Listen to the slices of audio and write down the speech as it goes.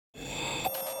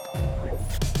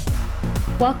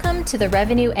Welcome to the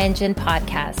Revenue Engine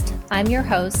podcast. I'm your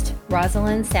host,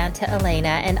 Rosalind Santa Elena,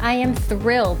 and I am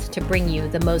thrilled to bring you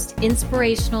the most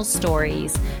inspirational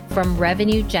stories from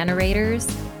revenue generators,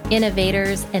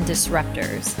 innovators, and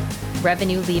disruptors,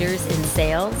 revenue leaders in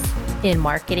sales, in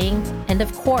marketing, and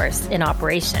of course, in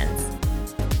operations.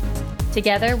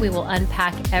 Together, we will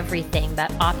unpack everything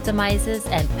that optimizes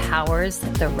and powers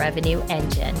the revenue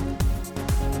engine.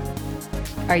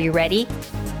 Are you ready?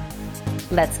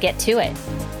 Let's get to it.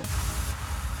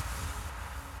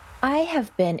 I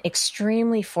have been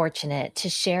extremely fortunate to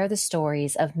share the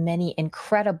stories of many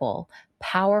incredible,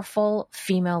 powerful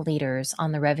female leaders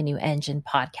on the Revenue Engine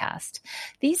podcast.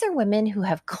 These are women who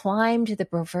have climbed the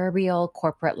proverbial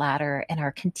corporate ladder and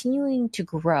are continuing to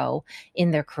grow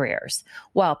in their careers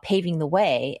while paving the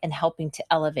way and helping to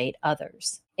elevate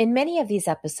others. In many of these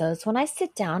episodes, when I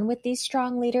sit down with these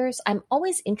strong leaders, I'm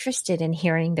always interested in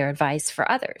hearing their advice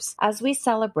for others. As we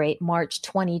celebrate March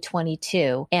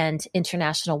 2022 and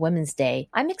International Women's Day,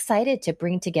 I'm excited to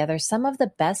bring together some of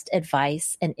the best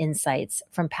advice and insights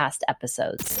from past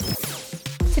episodes.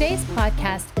 Today's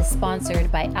podcast is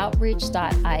sponsored by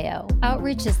Outreach.io.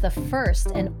 Outreach is the first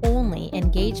and only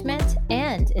engagement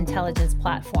and intelligence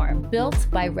platform built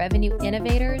by revenue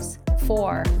innovators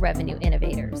for revenue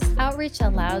innovators. Outreach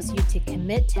allows you to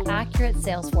commit to accurate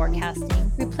sales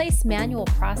forecasting, replace manual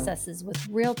processes with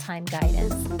real-time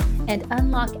guidance, and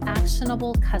unlock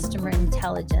actionable customer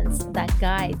intelligence that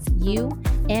guides you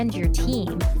and your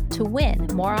team to win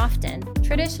more often.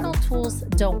 Traditional tools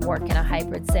don't work in a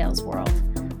hybrid sales world.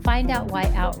 Find out why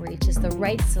Outreach is the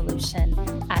right solution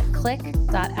at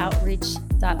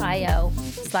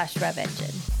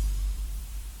click.outreach.io/RevEngine.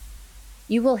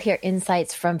 You will hear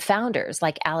insights from founders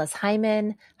like Alice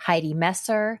Hyman, Heidi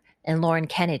Messer, and Lauren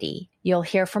Kennedy. You'll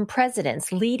hear from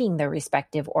presidents leading their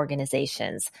respective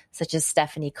organizations, such as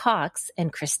Stephanie Cox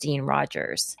and Christine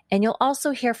Rogers. And you'll also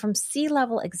hear from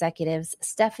C-level executives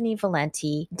Stephanie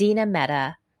Valenti, Dina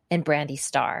Mehta, and Brandy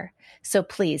Starr. So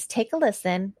please take a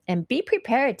listen and be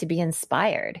prepared to be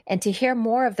inspired. And to hear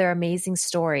more of their amazing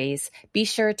stories, be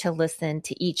sure to listen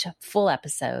to each full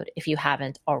episode if you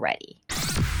haven't already.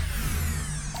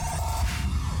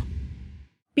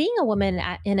 Being a woman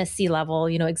in a C-level,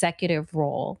 executive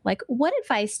role, what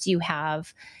advice do you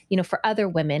have, for other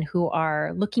women who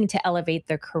are looking to elevate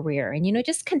their career and,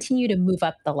 just continue to move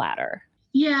up the ladder?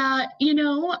 Yeah,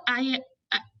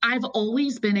 I've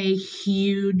always been a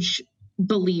huge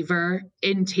believer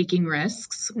in taking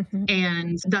risks. Mm-hmm.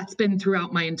 And that's been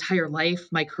throughout my entire life,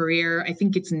 my career. I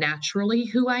think it's naturally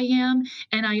who I am.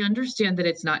 And I understand that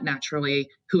it's not naturally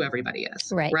who everybody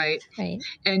is. Right.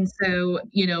 And so,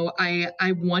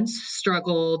 I once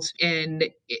struggled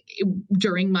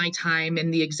during my time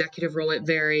in the executive role at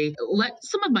Very, let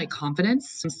some of my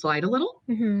confidence slide a little.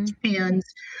 Mm-hmm. And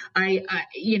I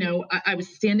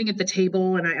was standing at the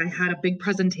table and I had a big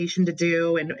presentation to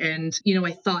do. And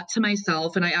I thought to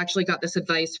myself, and I actually got this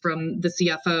advice from the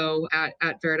CFO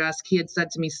at Veridesk. He had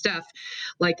said to me, Steph,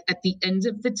 at the end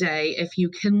of the day, if you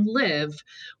can live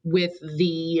with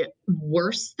the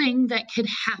worst thing that could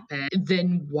happen,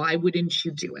 then why wouldn't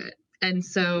you do it? And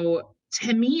so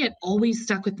to me, it always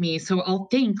stuck with me. So I'll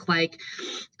think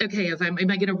okay, am I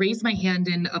going to raise my hand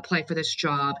and apply for this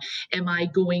job? Am I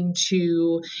going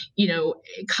to,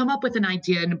 come up with an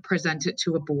idea and present it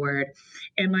to a board?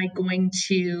 Am I going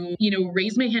to,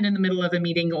 raise my hand in the middle of a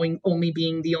meeting, only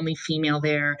being the only female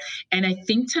there? And I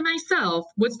think to myself,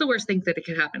 what's the worst thing that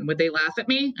could happen? Would they laugh at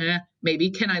me?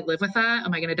 Maybe. Can I live with that?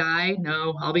 Am I going to die?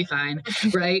 No, I'll be fine.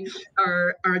 Right?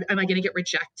 Or am I going to get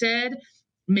rejected?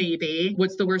 Maybe.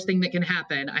 What's the worst thing that can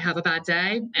happen? I have a bad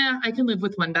day. I can live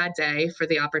with one bad day for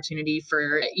the opportunity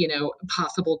for,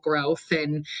 possible growth.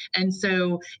 And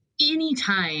so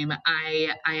anytime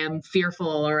I am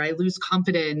fearful or I lose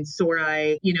confidence or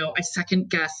I second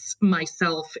guess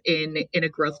myself in a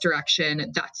growth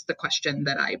direction, that's the question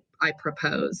that I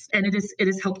propose. And it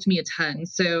has helped me a ton.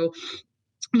 So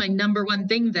my number one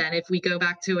thing then, if we go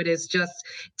back to it, is just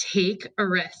take a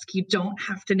risk. You don't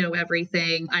have to know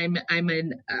everything.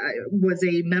 Was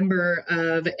a member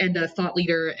of and a thought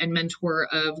leader and mentor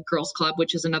of Girls Club,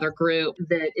 which is another group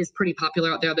that is pretty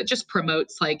popular out there that just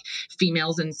promotes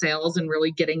females in sales and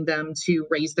really getting them to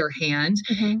raise their hand.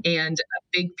 Mm-hmm. And a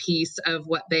big piece of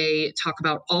what they talk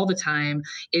about all the time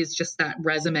is just that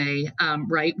resume,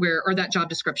 right? Or that job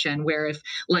description, where if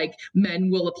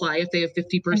men will apply if they have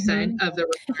 50% mm-hmm. of their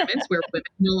requirements, where women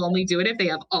will only do it if they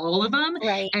have all of them.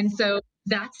 Right. And so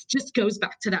that's just goes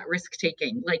back to that risk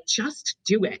taking. Just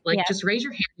do it. Just raise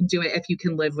your hand and do it if you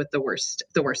can live with the worst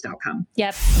outcome.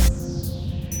 Yep.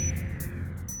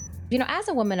 As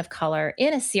a woman of color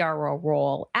in a CRO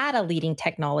role at a leading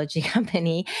technology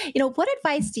company, what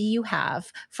advice do you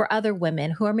have for other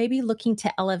women who are maybe looking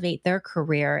to elevate their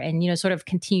career and, sort of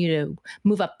continue to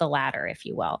move up the ladder, if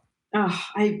you will? Oh,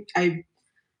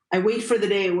 I wait for the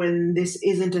day when this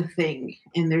isn't a thing,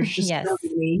 and there's just so Yes.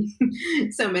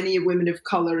 many, so many women of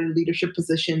color in leadership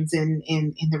positions in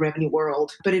the revenue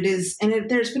world. But it is, and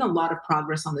there's been a lot of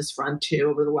progress on this front too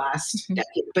over the last Mhm.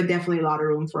 decade. But definitely a lot of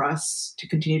room for us to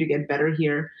continue to get better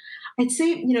here. I'd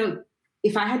say,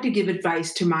 if I had to give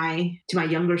advice to my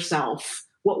younger self,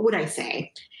 what would I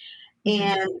say? Mhm.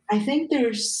 And I think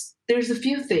there's a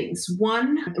few things.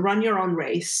 One, run your own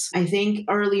race. I think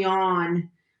early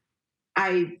on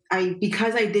I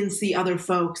because I didn't see other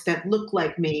folks that looked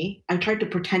like me, I tried to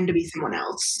pretend to be someone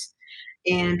else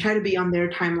and try to be on their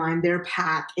timeline, their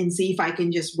path, and see if I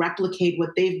can just replicate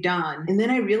what they've done. And then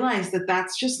I realized that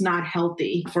that's just not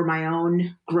healthy for my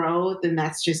own growth, and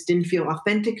that's just didn't feel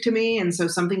authentic to me. And so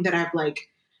something that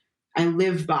I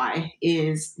live by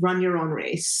is run your own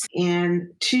race. And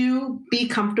two, be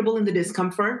comfortable in the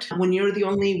discomfort. When you're the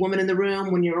only woman in the room,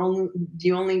 when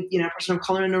the only person of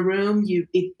color in a room,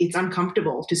 it's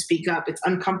uncomfortable to speak up. It's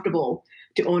uncomfortable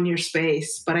to own your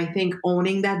space. But I think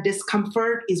owning that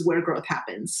discomfort is where growth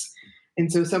happens.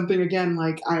 And so something again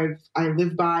like I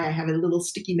live by. I have a little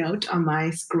sticky note on my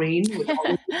screen with all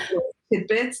these little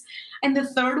tidbits. And the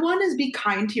third one is be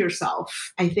kind to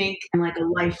yourself. I think I'm like a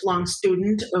lifelong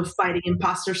student of fighting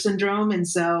imposter syndrome. And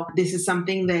so this is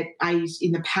something that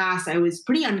in the past, I was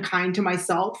pretty unkind to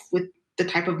myself with the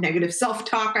type of negative self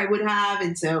talk I would have.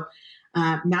 And so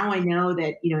now I know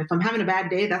that, if I'm having a bad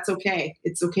day, that's okay.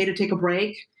 It's okay to take a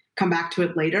break, come back to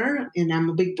it later. And I'm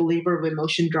a big believer of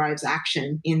emotion drives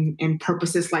action in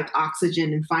purposes like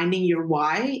oxygen, and finding your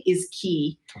why is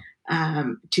key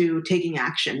to taking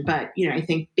action. But I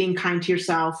think being kind to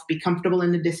yourself, be comfortable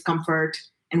in the discomfort,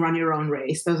 and run your own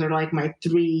race. Those are like my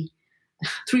three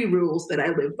rules that I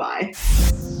live by.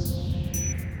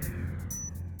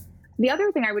 The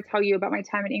other thing I would tell you about my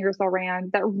time at Ingersoll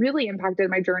Rand that really impacted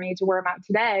my journey to where I'm at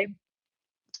today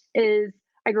is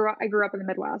I grew up in the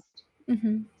Midwest.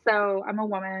 Mhm. So I'm a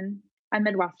woman, I'm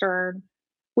Midwestern,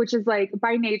 which is like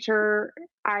by nature,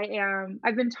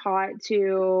 I've been taught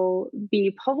to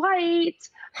be polite,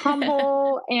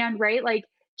 humble, and right, like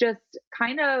just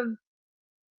kind of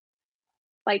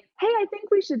like, hey, I think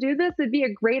we should do this. It'd be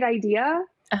a great idea.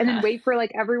 And then Uh-huh. wait for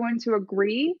like everyone to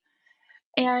agree.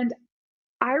 And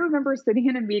I remember sitting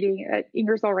in a meeting at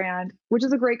Ingersoll Rand, which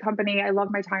is a great company. I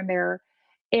love my time there.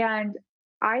 And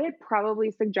I had probably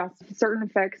suggested a certain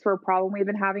fix for a problem we've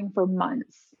been having for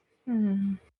months.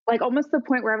 Mm. Like almost to the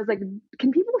point where I was like,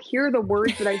 can people hear the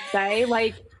words that I say?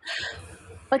 Like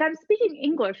I'm speaking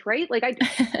English, right?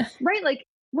 Right, like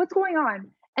what's going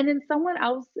on? And then someone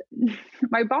else,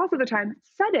 my boss at the time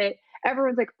said it.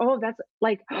 Everyone's like, oh, that's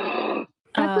like that's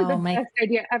like Oh the my. best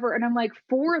idea ever. And I'm like,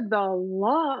 for the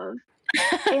love.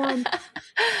 And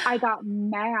I got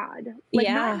mad. Like,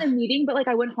 not in Yeah. the meeting, but, like,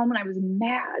 I went home and I was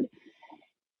mad.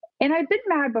 And I've been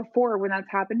mad before when that's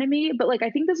happened to me, but, like, I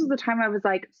think this was the time I was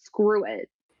like, "Screw it."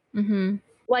 Mhm.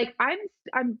 Like,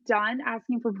 I'm done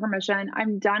asking for permission.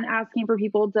 I'm done asking for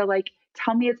people to, like,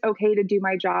 tell me it's okay to do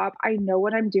my job. I know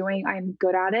what I'm doing. I'm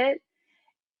good at it.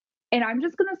 And I'm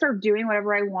just gonna start doing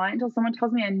whatever I want until someone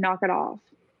tells me to knock it off.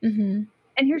 Mhm.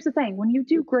 And here's the thing, when you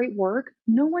do great work,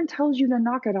 no one tells you to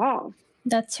knock it off.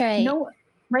 That's right. No,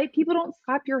 right? People don't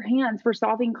slap your hands for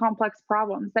solving complex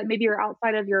problems that maybe are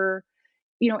outside of your,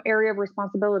 area of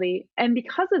responsibility. And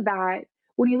because of that,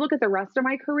 when you look at the rest of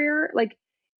my career, like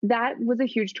that was a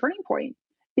huge turning point.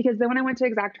 Because then when I went to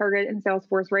ExactTarget and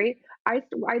Salesforce, right,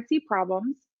 I'd see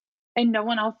problems and no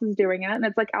one else is doing it, and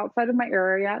it's like outside of my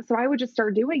area. So I would just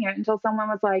start doing it until someone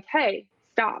was like, "Hey,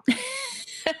 stop."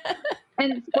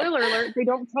 And spoiler alert, they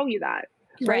don't tell you that,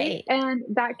 right? Right. And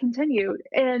that continued.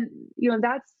 And,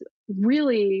 that's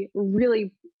really,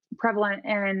 really prevalent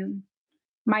in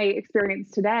my experience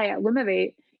today at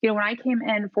Lumivate. When I came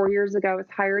in 4 years ago, I was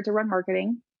hired to run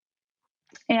marketing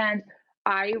and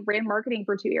I ran marketing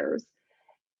for 2 years.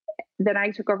 Then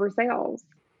I took over sales.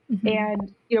 Mhm.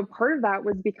 And, part of that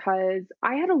was because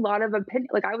I had a lot of opinion.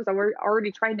 Like I was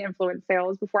already trying to influence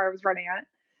sales before I was running it.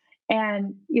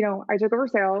 And, I took over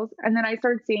sales and then I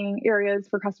started seeing areas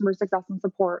for customer success and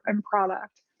support and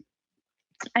product.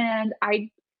 And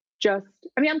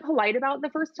I'm polite about the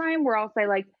first time where I'll say,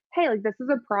 like, hey, like, this is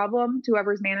a problem to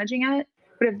whoever's managing it.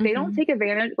 But if they don't Mhm. take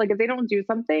advantage, like, if they don't do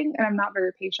something, and I'm not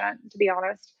very patient, to be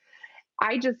honest,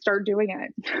 I just start doing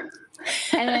it.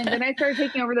 And then I started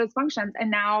taking over those functions.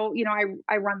 And now,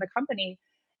 I run the company.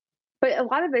 But a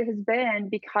lot of it has been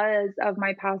because of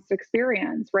my past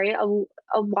experience, right? A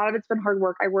lot of it's been hard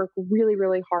work. I work really,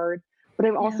 really hard, but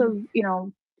I've Yeah. also,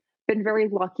 been very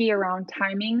lucky around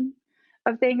timing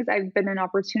of things. I've been in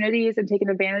opportunities and taken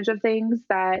advantage of things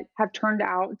that have turned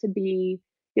out to be,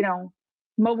 you know,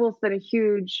 mobile's been a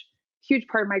huge, huge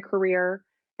part of my career.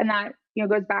 And that,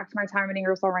 goes back to my time at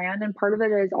Ingersoll Rand. And part of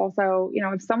it is also,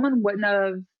 if someone wouldn't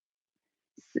have,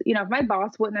 if my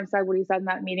boss wouldn't have said what he said in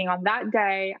that meeting on that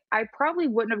day, I probably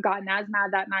wouldn't have gotten as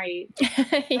mad that night.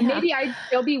 And Yeah. maybe I'd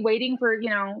still be waiting for,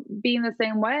 being the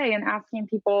same way and asking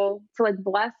people to like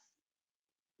bless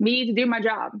me to do my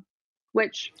job,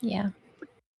 which Yeah.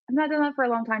 I've not done that for a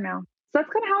long time now. So that's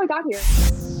kind of how I got here.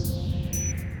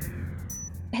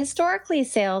 Historically,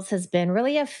 sales has been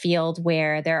really a field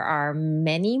where there are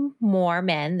many more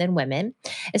men than women,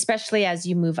 especially as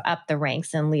you move up the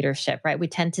ranks in leadership, right? We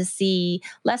tend to see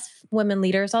less women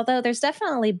leaders, although there's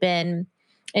definitely been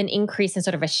an increase in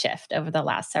sort of a shift over the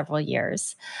last several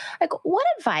years. Like, what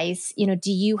advice,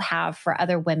 do you have for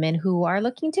other women who are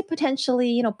looking to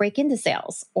potentially, break into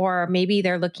sales, or maybe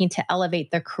they're looking to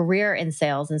elevate their career in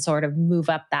sales and sort of move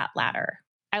up that ladder?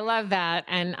 I love that.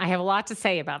 And I have a lot to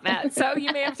say about that. So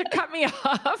you may have to cut me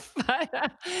off,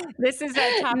 but this is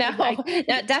a topic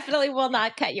No, definitely will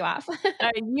not cut you off.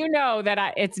 you know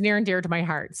that it's near and dear to my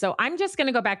heart. So I'm just going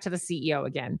to go back to the CEO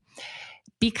again,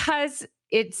 because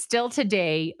it's still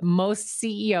today, most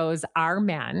CEOs are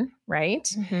men, right?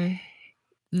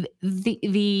 Mm-hmm.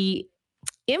 The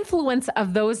influence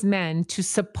of those men to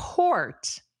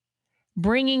support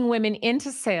bringing women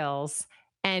into sales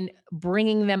and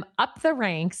bringing them up the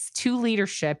ranks to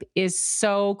leadership is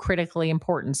so critically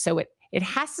important. So it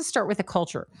has to start with a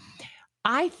culture.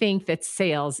 I think that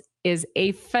sales is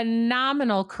a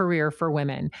phenomenal career for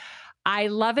women. I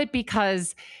love it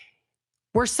because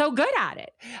we're so good at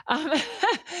it.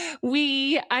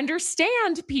 We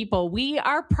understand people. We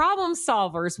are problem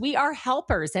solvers. We are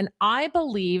helpers. And I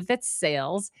believe that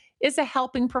sales is a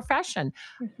helping profession.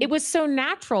 Mm-hmm. It was so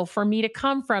natural for me to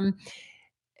come from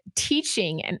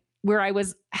teaching and where I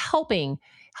was helping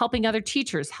other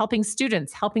teachers, helping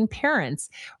students, helping parents,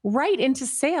 right into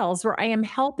sales where I am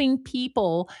helping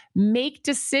people make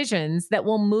decisions that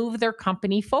will move their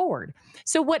company forward.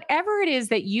 So whatever it is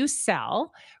that you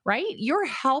sell, right? You're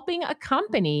helping a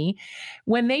company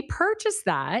when they purchase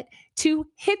that to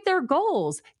hit their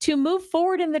goals, to move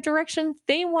forward in the direction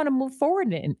they want to move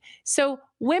forward in. So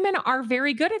women are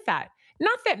very good at that.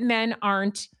 Not that men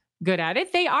aren't good at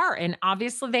it. They are. And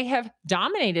obviously they have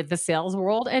dominated the sales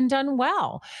world and done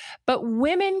well. But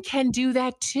women can do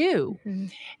that too. Mm-hmm.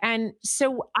 And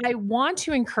so I want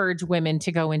to encourage women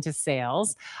to go into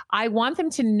sales. I want them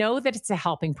to know that it's a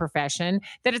helping profession,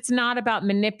 that it's not about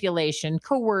manipulation,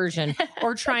 coercion,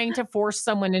 or trying to force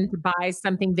someone into buy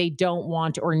something they don't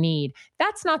want or need.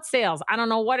 That's not sales. I don't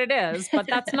know what it is, but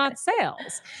that's not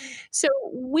sales. So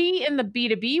we in the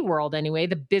B2B world anyway,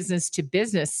 the business to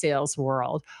business sales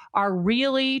world, are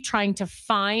really trying to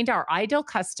find our ideal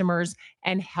customers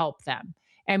and help them.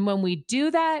 And when we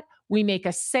do that, we make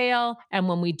a sale. And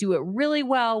when we do it really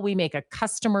well, we make a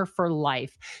customer for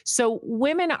life. So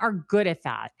women are good at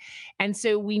that. And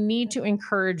so we need to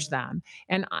encourage them.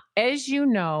 And as you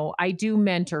know, I do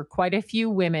mentor quite a few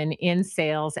women in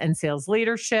sales and sales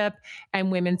leadership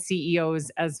and women CEOs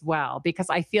as well, because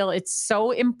I feel it's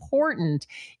so important.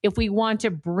 If we want to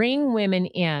bring women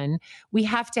in, we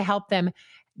have to help them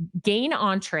gain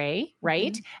entree,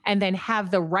 right? Mm-hmm. And then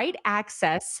have the right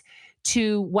access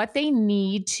to what they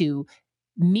need to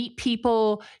meet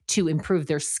people, to improve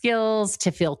their skills, to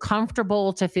feel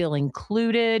comfortable, to feel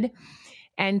included.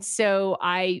 And so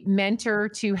I mentor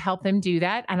to help them do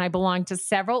that. And I belong to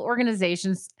several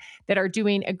organizations that are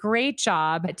doing a great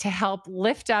job to help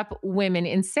lift up women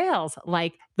in sales,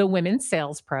 like the Women's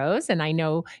Sales Pros. And I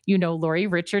know, Lori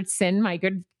Richardson, my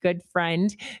good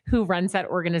friend who runs that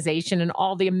organization, and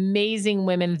all the amazing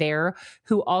women there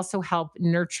who also help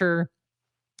nurture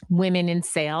women in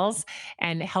sales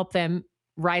and help them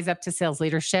rise up to sales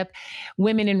leadership.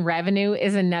 Women in Revenue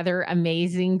is another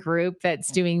amazing group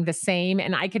that's doing the same.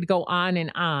 And I could go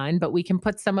on, but we can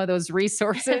put some of those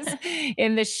resources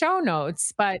in the show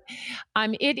notes. But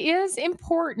it is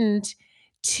important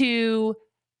to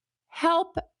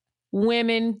help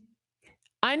women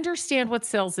understand what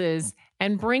sales is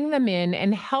and bring them in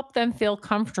and help them feel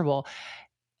comfortable,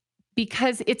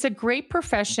 because it's a great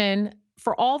profession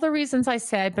for all the reasons I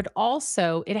said, but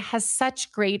also it has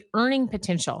such great earning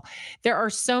potential. There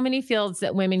are so many fields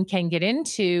that women can get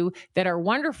into that are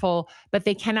wonderful, but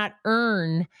they cannot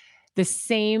earn the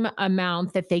same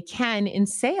amount that they can in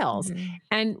sales.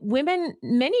 And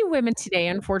many women today,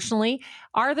 unfortunately,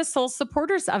 are the sole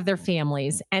supporters of their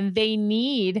families, and they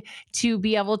need to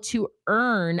be able to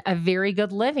earn a very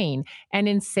good living. And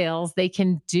in sales, they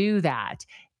can do that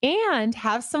and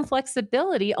have some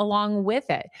flexibility along with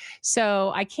it.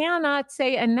 So I cannot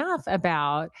say enough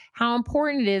about how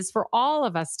important it is for all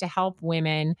of us to help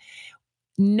women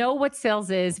know what sales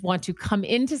is, want to come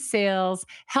into sales,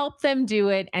 help them do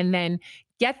it, and then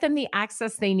get them the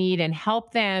access they need and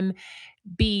help them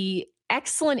be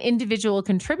excellent individual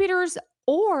contributors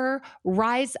or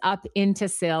rise up into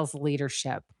sales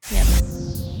leadership. Yep.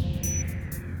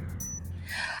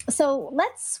 So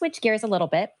let's switch gears a little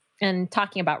bit and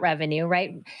talking about revenue,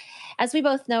 right? As we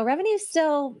both know, revenue is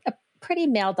still a pretty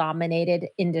male dominated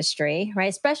industry, right?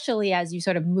 Especially as you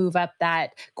sort of move up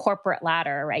that corporate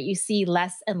ladder, right? You see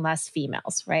less and less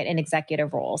females, right, in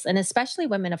executive roles, and especially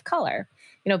women of color.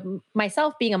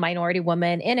 Myself being a minority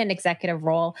woman in an executive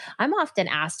role, I'm often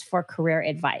asked for career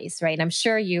advice, right? And I'm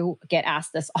sure you get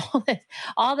asked this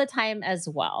all the time as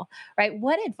well, right?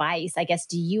 What advice, I guess,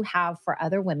 do you have for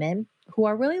other women who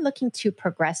are really looking to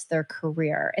progress their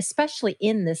career, especially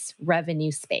in this revenue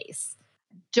space?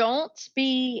 Don't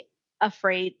be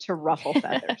afraid to ruffle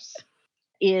feathers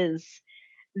is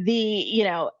the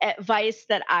advice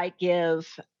that I give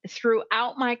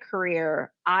throughout my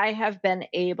career. I have been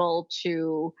able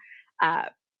to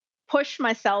push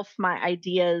my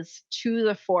ideas to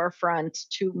the forefront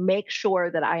to make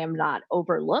sure that I am not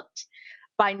overlooked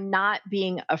by not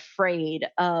being afraid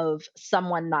of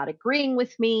someone not agreeing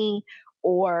with me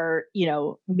or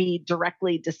me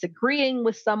directly disagreeing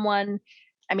with someone.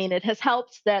 I mean, it has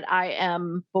helped that I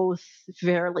am both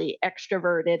fairly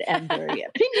extroverted and very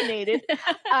opinionated.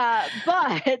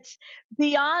 But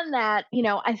beyond that,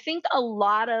 I think a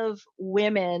lot of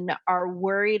women are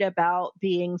worried about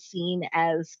being seen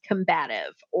as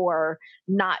combative or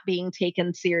not being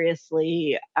taken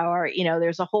seriously. Or,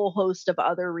 there's a whole host of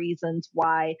other reasons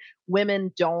why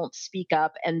women don't speak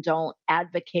up and don't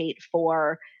advocate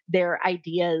for their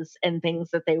ideas and things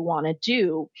that they want to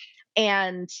do.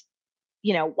 And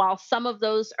while some of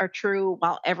those are true,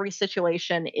 while every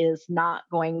situation is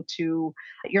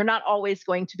you're not always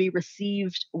going to be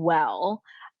received well.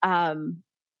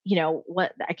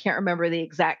 What I can't remember the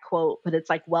exact quote, but it's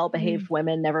like well-behaved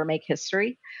women never make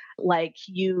history. Like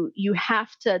you have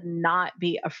to not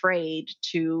be afraid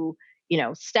to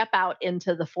step out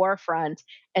into the forefront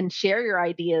and share your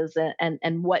ideas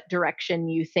and what direction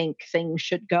you think things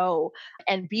should go,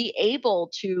 and be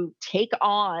able to take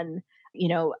on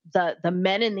the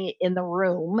men in the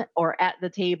room or at the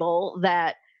table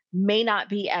that may not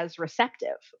be as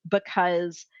receptive,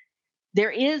 because there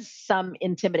is some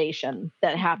intimidation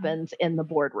that happens in the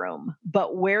boardroom.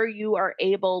 But where you are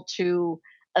able to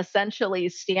essentially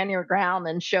stand your ground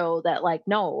and show that, like,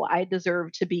 no, I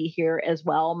deserve to be here as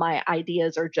well, my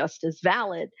ideas are just as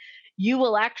valid, you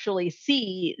will actually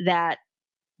see that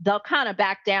they'll kind of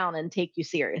back down and take you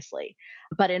seriously.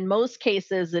 But in most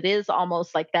cases, it is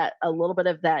almost like that, a little bit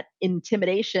of that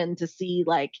intimidation to see,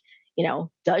 like,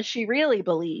 does she really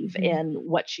believe in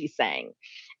what she's saying?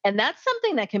 And that's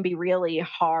something that can be really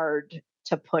hard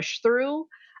to push through,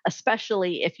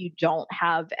 especially if you don't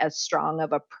have as strong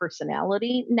of a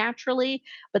personality naturally.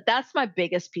 But that's my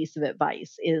biggest piece of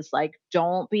advice is, like,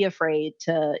 don't be afraid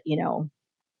to,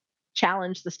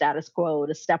 challenge the status quo,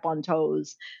 to step on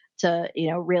toes, to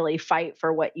really fight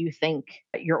for what you think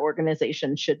your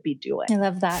organization should be doing. I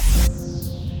love that.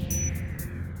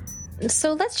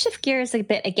 So let's shift gears a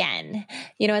bit again.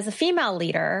 As a female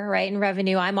leader, right, in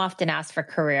revenue, I'm often asked for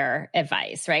career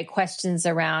advice, right? Questions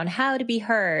around how to be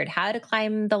heard, how to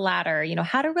climb the ladder,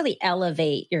 how to really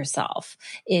elevate yourself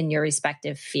in your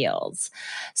respective fields.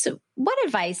 So what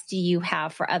advice do you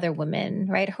have for other women,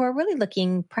 right, who are really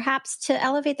looking perhaps to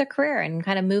elevate their career and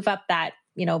kind of move up that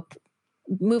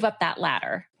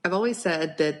ladder? I've always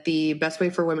said that the best way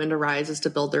for women to rise is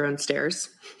to build their own stairs.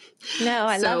 No,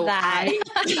 I love that.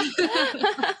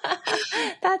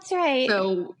 That's right.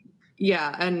 So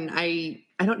yeah. And I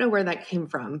don't know where that came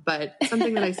from, but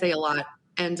something that I say a lot,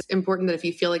 and it's important that if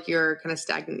you feel like you're kind of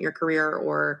stagnant in your career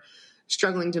or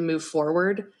struggling to move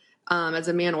forward, as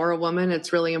a man or a woman,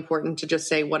 it's really important to just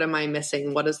say, what am I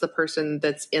missing? What is the person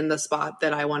that's in the spot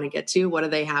that I want to get to? What do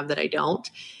they have that I don't?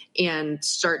 And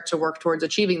start to work towards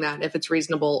achieving that if it's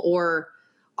reasonable. Or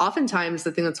oftentimes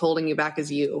the thing that's holding you back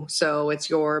is you. So it's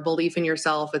your belief in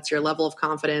yourself. It's your level of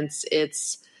confidence.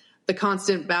 It's the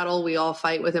constant battle we all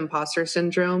fight with imposter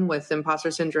syndrome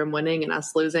winning and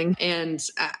us losing. And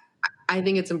I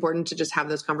think it's important to just have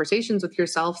those conversations with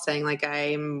yourself, saying like,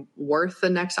 I'm worth the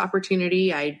next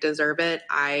opportunity. I deserve it.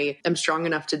 I am strong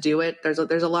enough to do it. There's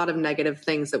a lot of negative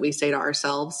things that we say to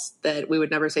ourselves that we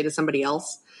would never say to somebody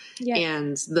else. Yeah.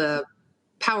 And the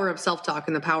power of self-talk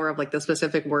and the power of like the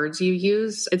specific words you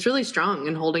use, it's really strong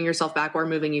in holding yourself back or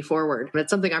moving you forward. And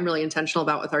it's something I'm really intentional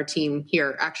about with our team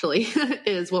here, actually,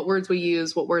 is what words we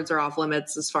use, what words are off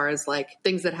limits as far as like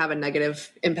things that have a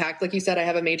negative impact. Like you said, I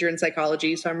have a major in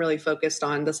psychology, so I'm really focused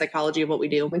on the psychology of what we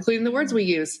do, including the words we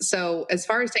use. So as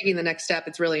far as taking the next step,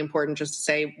 it's really important just to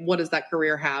say, what does that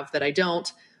career have that I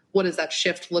don't? What does that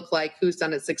shift look like? Who's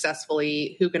done it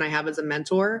successfully? Who can I have as a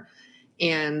mentor?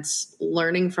 And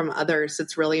learning from others.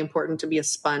 It's really important to be a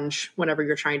sponge whenever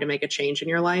you're trying to make a change in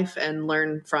your life and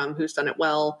learn from who's done it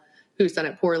well, who's done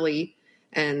it poorly,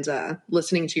 and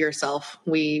listening to yourself.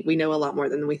 We know a lot more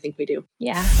than we think we do.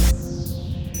 Yeah.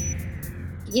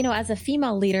 You know, as a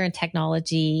female leader in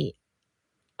technology,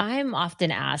 I'm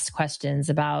often asked questions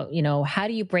about, you know, how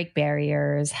do you break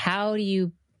barriers? How do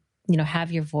you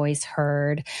have your voice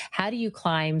heard? How do you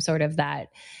climb sort of that,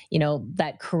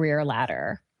 that career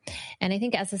ladder? And I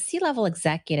think as a C-level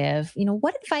executive,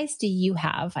 what advice do you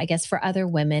have, I guess, for other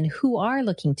women who are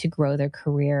looking to grow their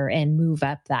career and move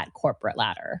up that corporate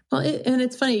ladder? Well, and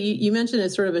it's funny, you mentioned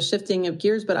it's sort of a shifting of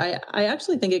gears, but I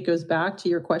actually think it goes back to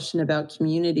your question about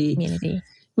community.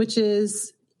 Which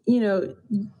is, your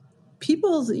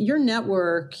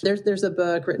network. There's a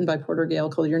book written by Porter Gale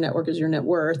called Your Network is Your Net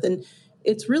Worth. And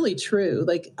it's really true.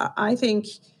 Like, I think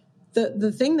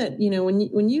the thing that,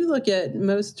 when you look at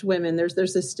most women, there's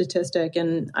this statistic,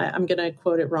 and I'm going to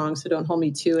quote it wrong, so don't hold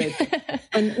me to it.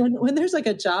 And when there's like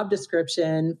a job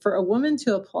description for a woman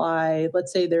to apply,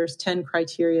 let's say there's 10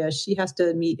 criteria, she has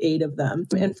to meet 8 of them.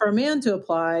 And for a man to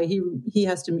apply, he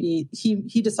has to meet,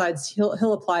 he decides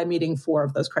he'll apply meeting 4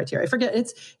 of those criteria. I forget.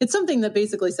 It's something that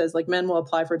basically says like men will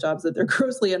apply for jobs that they're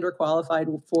grossly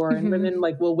underqualified for, and women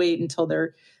like will wait until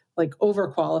they're like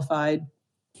overqualified.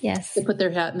 Yes. To put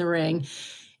their hat in the ring.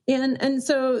 And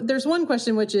so there's one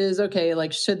question, which is, okay,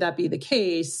 like, should that be the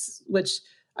case? Which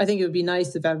I think it would be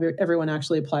nice if everyone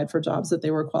actually applied for jobs that they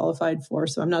were qualified for.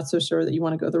 So I'm not so sure that you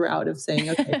want to go the route of saying,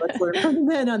 okay, let's learn from the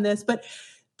men on this. But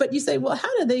you say, well,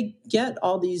 how do they get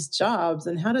all these jobs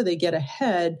and how do they get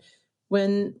ahead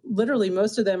when literally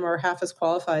most of them are half as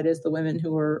qualified as the women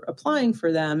who are applying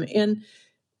for them? And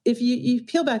if you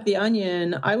peel back the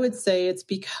onion, I would say it's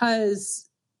because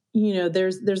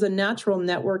there's a natural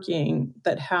networking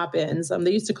that happens.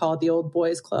 They used to call it the old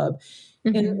boys club.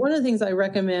 Mm-hmm. And one of the things I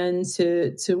recommend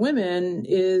to women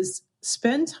is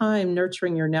spend time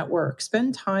nurturing your network,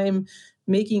 spend time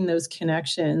making those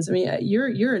connections. I mean,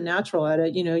 you're a natural at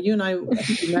it. You and I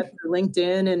think we met through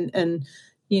LinkedIn and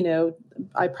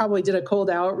I probably did a cold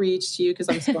outreach to you because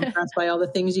I'm so impressed by all the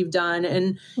things you've done.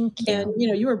 And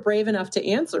you were brave enough to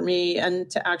answer me and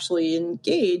to actually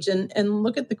engage and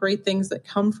look at the great things that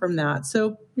come from that.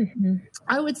 So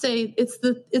I would say it's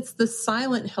the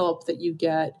silent help that you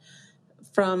get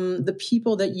from the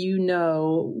people that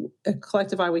a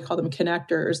collective, we call them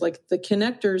connectors, like the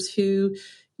connectors who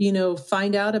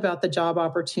find out about the job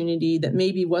opportunity that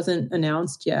maybe wasn't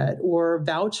announced yet, or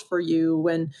vouch for you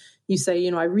when you say,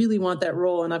 I really want that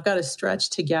role and I've got to stretch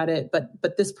to get it.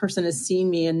 But this person has seen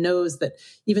me and knows that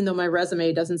even though my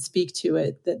resume doesn't speak to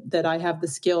it, that I have the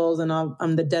skills and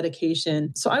I'm the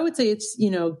dedication. So I would say it's,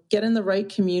 get in the right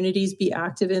communities, be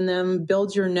active in them,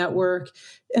 build your network,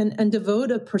 and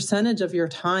devote a percentage of your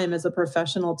time as a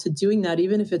professional to doing that,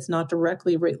 even if it's not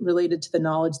directly related to the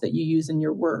knowledge that you use in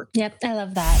your work. Yep, I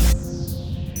love that.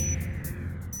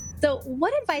 So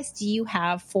what advice do you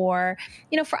have for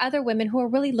other women who are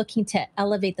really looking to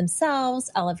elevate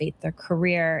themselves, elevate their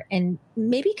career, and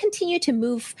maybe continue to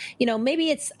move,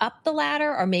 maybe it's up the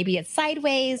ladder or maybe it's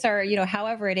sideways or,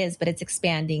 however it is, but it's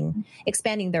expanding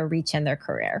their reach in their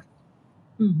career?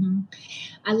 Mm-hmm.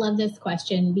 I love this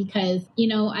question because,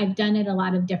 I've done it a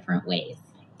lot of different ways.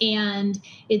 And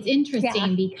it's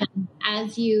interesting because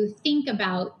as you think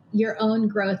about your own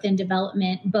growth and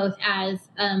development, both as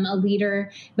a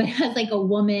leader, but as like a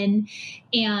woman,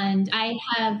 and I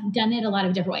have done it a lot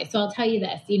of different ways. So I'll tell you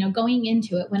this, going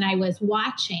into it, when I was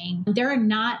watching, there are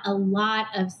not a lot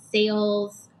of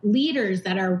sales leaders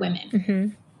that are women. Mm-hmm.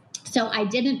 So I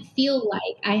didn't feel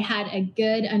like I had a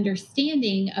good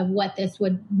understanding of what this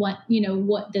would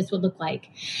look like.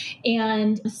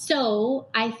 And so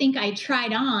I think I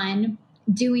tried on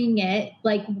doing it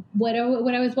like what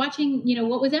I was watching,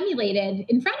 what was emulated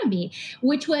in front of me,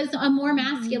 which was a more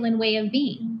masculine way of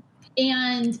being.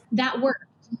 And that worked.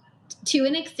 to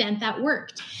an extent that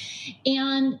worked.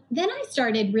 And then I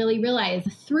started really realize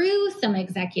through some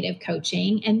executive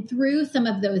coaching and through some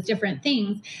of those different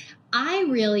things, I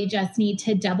really just need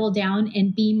to double down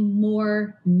and be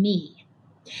more me.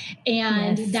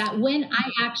 And that when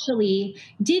I actually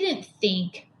didn't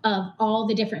think of all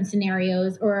the different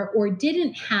scenarios or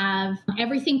didn't have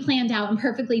everything planned out and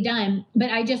perfectly done, but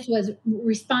I just was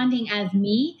responding as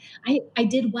me, I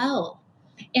did well.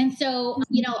 And so,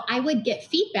 I would get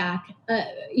feedback,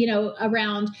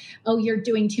 around, oh, you're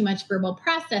doing too much verbal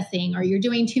processing, or you're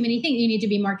doing too many things. You need to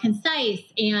be more concise.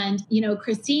 And,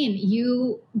 Christine,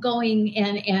 you going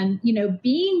and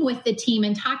being with the team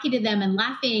and talking to them and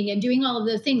laughing and doing all of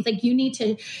those things, like you need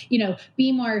to,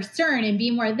 be more stern and be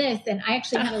more this. And I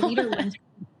actually had a leader one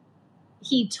time.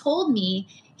 He told me,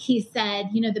 he said,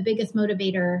 the biggest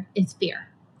motivator is fear.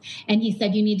 And he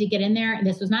said, you need to get in there. And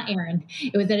this was not Aaron.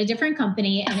 It was at a different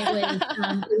company. And it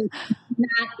was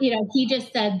not, he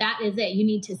just said, that is it. You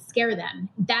need to scare them.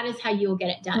 That is how you will get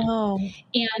it done. Oh.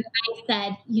 And I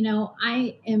said, you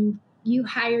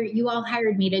all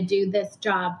hired me to do this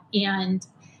job. And,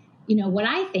 what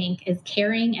I think is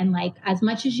caring. And like, as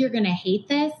much as you're going to hate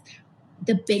this,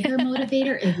 the bigger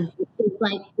motivator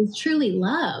is truly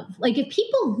love. Like if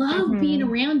people love being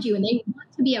around you and they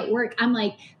want to be at work, I'm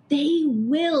like, they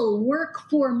will work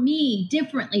for me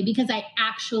differently because I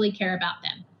actually care about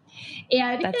them.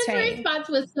 And his response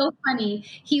was so funny.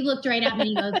 He looked right at me and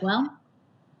he goes, well,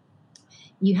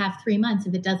 you have 3 months.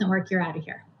 If it doesn't work, you're out of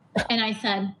here. And I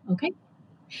said, okay,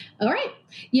 all right.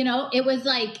 It was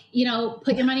like,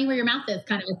 put your money where your mouth is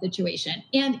kind of a situation.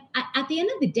 And at the end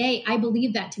of the day, I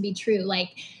believe that to be true.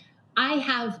 Like I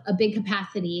have a big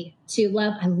capacity to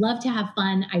love. I love to have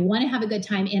fun. I want to have a good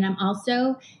time. And I'm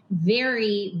also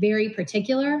very, very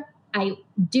particular. I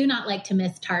do not like to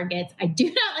miss targets. I do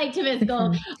not like to miss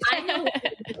goals.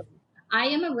 I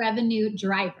am a revenue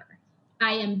driver.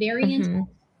 I am very intense,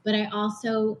 but I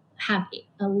also have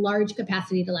a large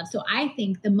capacity to love. So I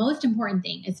think the most important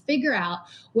thing is figure out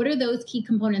what are those key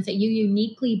components that you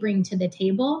uniquely bring to the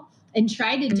table and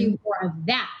try to do more of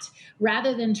that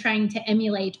rather than trying to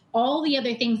emulate all the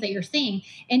other things that you're seeing.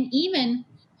 And even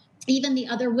the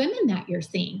other women that you're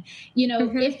seeing,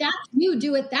 if that's you,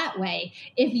 do it that way.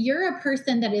 If you're a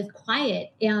person that is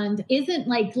quiet and isn't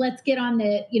like, let's get on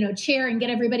the, chair and get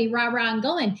everybody rah-rah and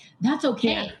going, that's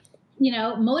okay.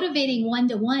 Yeah. Motivating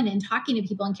one-to-one and talking to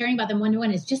people and caring about them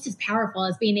one-to-one is just as powerful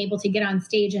as being able to get on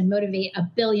stage and motivate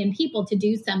 1 billion people to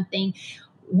do something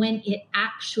when it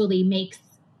actually makes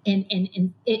and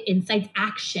it incites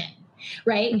action,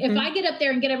 right? If I get up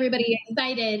there and get everybody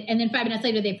excited and then 5 minutes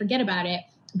later they forget about it,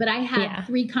 but I had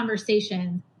 3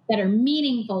 conversations that are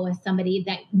meaningful with somebody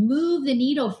that move the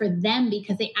needle for them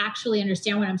because they actually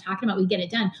understand what I'm talking about, we get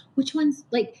it done. Which ones,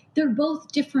 like, they're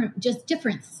both different, just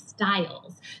different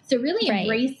styles. So really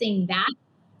embracing that,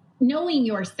 knowing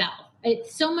yourself.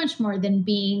 It's so much more than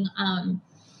being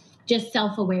just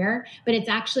self-aware, but it's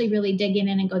actually really digging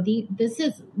in and go, this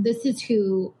is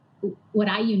what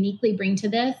I uniquely bring to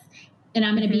this. And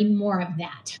I'm going to be more of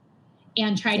that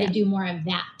and try to do more of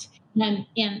that. And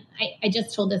I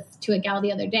just told this to a gal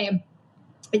the other day.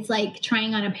 It's like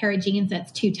trying on a pair of jeans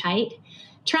that's too tight.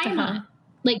 Try them on.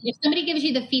 Like if somebody gives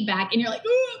you the feedback and you're like,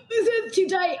 oh, this is too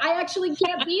tight. I actually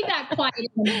can't be that quiet in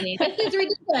the meeting. This is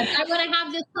ridiculous. I want to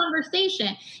have this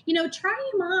conversation. Try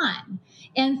them on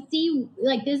and see,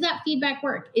 like, does that feedback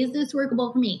work? Is this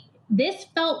workable for me? This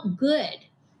felt good.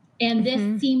 And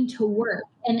this seemed to work.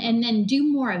 And then do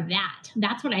more of that.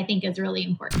 That's what I think is really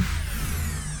important.